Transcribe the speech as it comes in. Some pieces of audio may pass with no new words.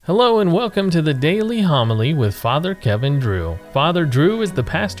Hello and welcome to the Daily Homily with Father Kevin Drew. Father Drew is the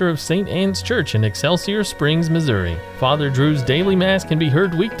pastor of St. Anne's Church in Excelsior Springs, Missouri. Father Drew's daily mass can be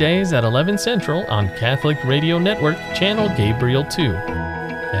heard weekdays at 11 Central on Catholic Radio Network, channel Gabriel 2.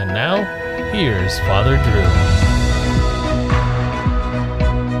 And now, here's Father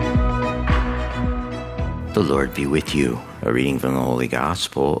Drew. The Lord be with you. A reading from the Holy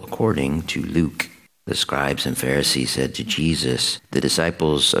Gospel according to Luke. The scribes and Pharisees said to Jesus, "The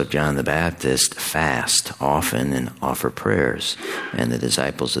disciples of John the Baptist fast often and offer prayers, and the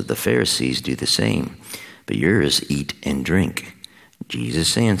disciples of the Pharisees do the same. But yours eat and drink."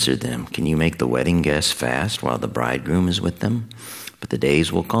 Jesus answered them, "Can you make the wedding guests fast while the bridegroom is with them? But the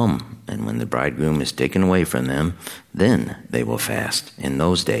days will come, and when the bridegroom is taken away from them, then they will fast in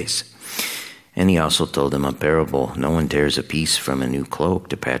those days." And he also told them a parable. "No one tears a piece from a new cloak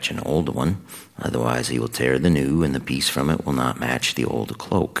to patch an old one. Otherwise he will tear the new, and the piece from it will not match the old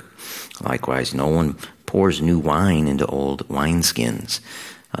cloak. Likewise, no one pours new wine into old wineskins.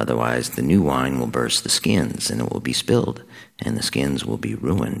 Otherwise the new wine will burst the skins, and it will be spilled, and the skins will be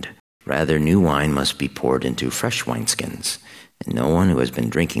ruined. Rather, new wine must be poured into fresh wineskins. And no one who has been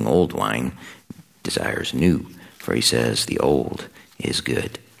drinking old wine desires new, for he says the old is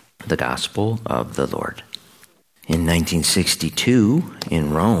good." The Gospel of the Lord. In 1962, in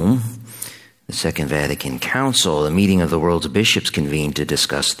Rome, the Second Vatican Council, a meeting of the world's bishops, convened to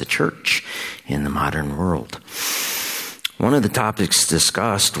discuss the church in the modern world. One of the topics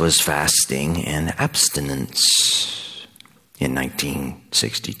discussed was fasting and abstinence. In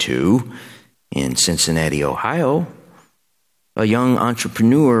 1962, in Cincinnati, Ohio, a young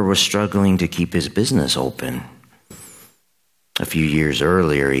entrepreneur was struggling to keep his business open. A few years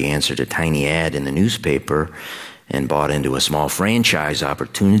earlier, he answered a tiny ad in the newspaper and bought into a small franchise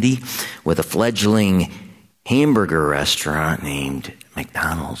opportunity with a fledgling hamburger restaurant named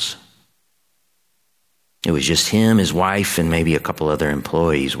McDonald's. It was just him, his wife, and maybe a couple other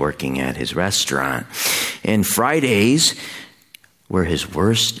employees working at his restaurant. And Fridays were his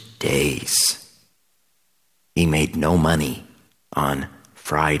worst days. He made no money on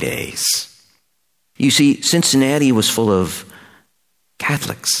Fridays. You see, Cincinnati was full of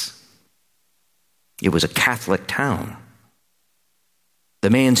Catholics. It was a Catholic town. The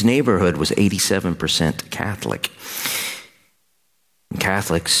man's neighborhood was 87% Catholic. And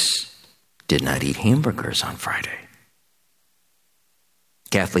Catholics did not eat hamburgers on Friday.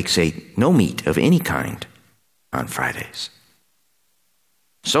 Catholics ate no meat of any kind on Fridays.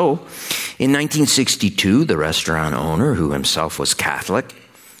 So, in 1962, the restaurant owner, who himself was Catholic,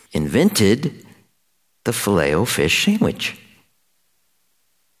 invented the Filet-O-Fish sandwich.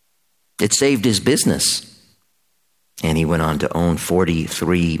 It saved his business, and he went on to own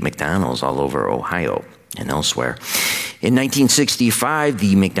 43 McDonald's all over Ohio and elsewhere. In 1965,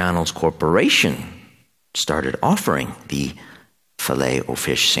 the McDonald's Corporation started offering the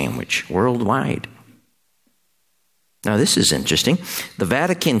Filet-O-Fish sandwich worldwide. Now, this is interesting. The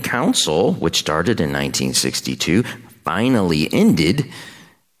Vatican Council, which started in 1962, finally ended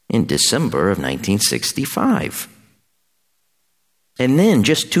in December of 1965. And then,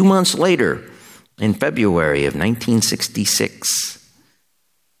 just 2 months later, in February of 1966,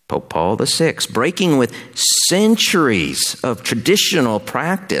 Pope Paul VI, breaking with centuries of traditional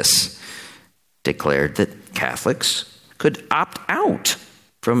practice, declared that Catholics could opt out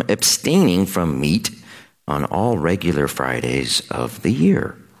from abstaining from meat on all regular Fridays of the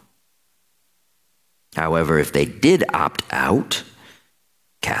year. However, if they did opt out,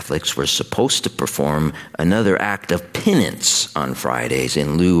 Catholics were supposed to perform another act of penance on Fridays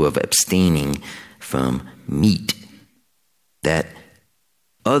in lieu of abstaining from meat. That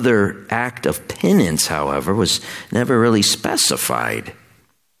other act of penance, however, was never really specified.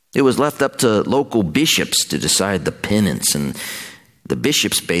 It was left up to local bishops to decide the penance, and the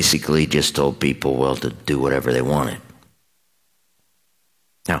bishops basically just told people, well, to do whatever they wanted.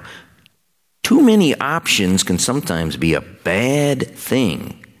 Now, too many options can sometimes be a bad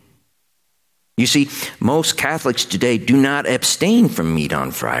thing. You see, most Catholics today do not abstain from meat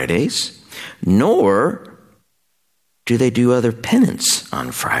on Fridays, nor do they do other penance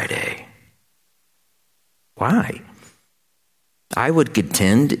on Friday. Why? I would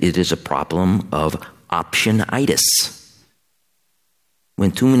contend it is a problem of optionitis.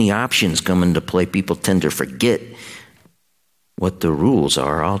 When too many options come into play, people tend to forget what the rules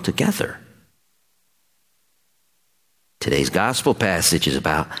are altogether. Today's gospel passage is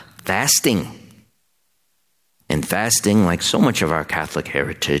about fasting. And fasting, like so much of our Catholic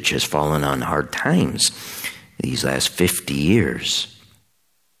heritage, has fallen on hard times these last 50 years.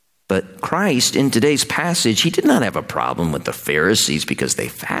 But Christ, in today's passage, he did not have a problem with the Pharisees because they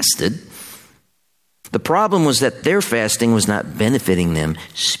fasted. The problem was that their fasting was not benefiting them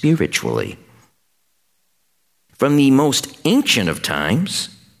spiritually. From the most ancient of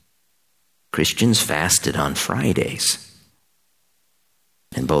times, Christians fasted on Fridays.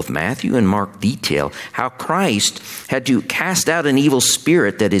 And both Matthew and Mark detail how Christ had to cast out an evil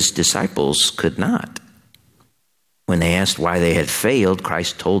spirit that his disciples could not. When they asked why they had failed,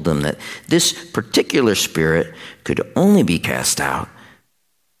 Christ told them that this particular spirit could only be cast out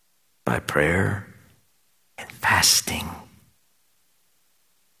by prayer and fasting.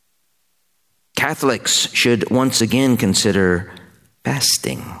 Catholics should once again consider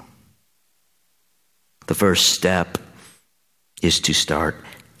fasting. The first step is to start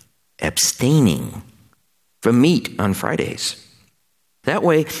abstaining from meat on Fridays. That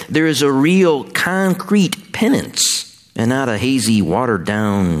way, there is a real concrete penance and not a hazy,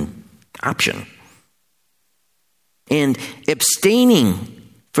 watered-down option. And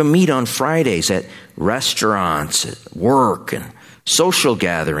abstaining from meat on Fridays at restaurants, at work, and social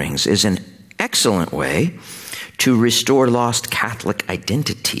gatherings is an excellent way to restore lost Catholic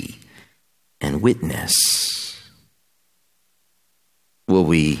identity and witness. Will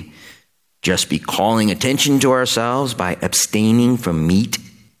we just be calling attention to ourselves by abstaining from meat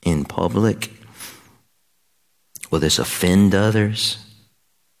in public? Will this offend others?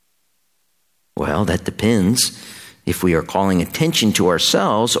 Well, that depends if we are calling attention to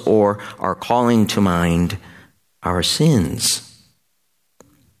ourselves or are calling to mind our sins.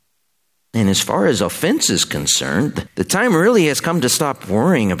 And as far as offense is concerned, the time really has come to stop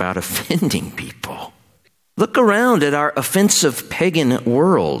worrying about offending people. Look around at our offensive pagan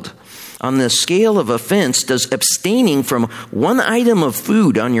world. On the scale of offense, does abstaining from one item of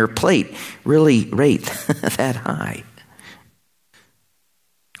food on your plate really rate that high?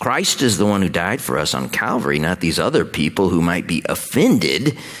 Christ is the one who died for us on Calvary, not these other people who might be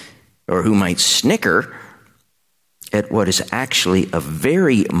offended or who might snicker at what is actually a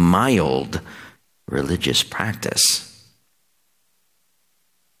very mild religious practice.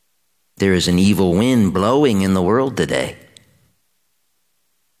 There is an evil wind blowing in the world today.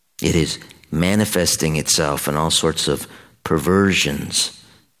 It is manifesting itself in all sorts of perversions,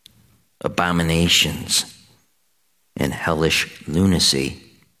 abominations, and hellish lunacy.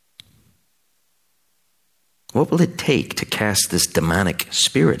 What will it take to cast this demonic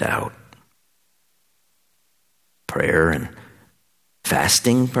spirit out? Prayer and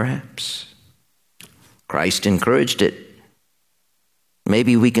fasting, perhaps? Christ encouraged it.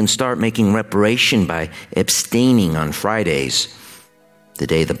 Maybe we can start making reparation by abstaining on Fridays, the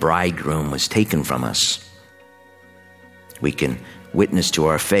day the bridegroom was taken from us. We can witness to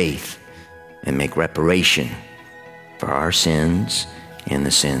our faith and make reparation for our sins and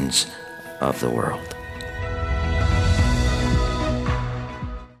the sins of the world.